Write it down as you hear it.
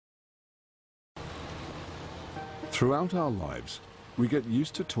Throughout our lives, we get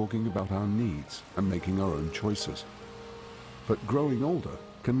used to talking about our needs and making our own choices. But growing older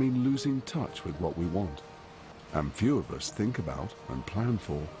can mean losing touch with what we want. And few of us think about and plan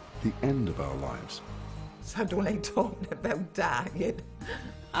for the end of our lives. So I don't like talking about dying.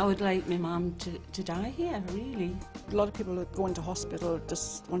 I would like my mum to die here, really. A lot of people that go into hospital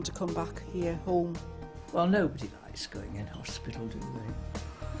just want to come back here, home. Well, nobody likes going in hospital, do they?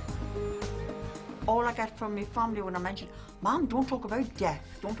 All I get from my family when I mention, Mum, don't talk about death,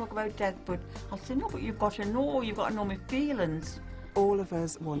 don't talk about death, but I'll say, no, but you've got to know my feelings. All of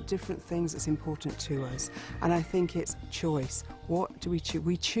us want different things that's important to us, and I think it's choice. What do we choose?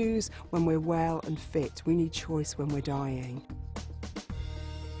 We choose when we're well and fit. We need choice when we're dying.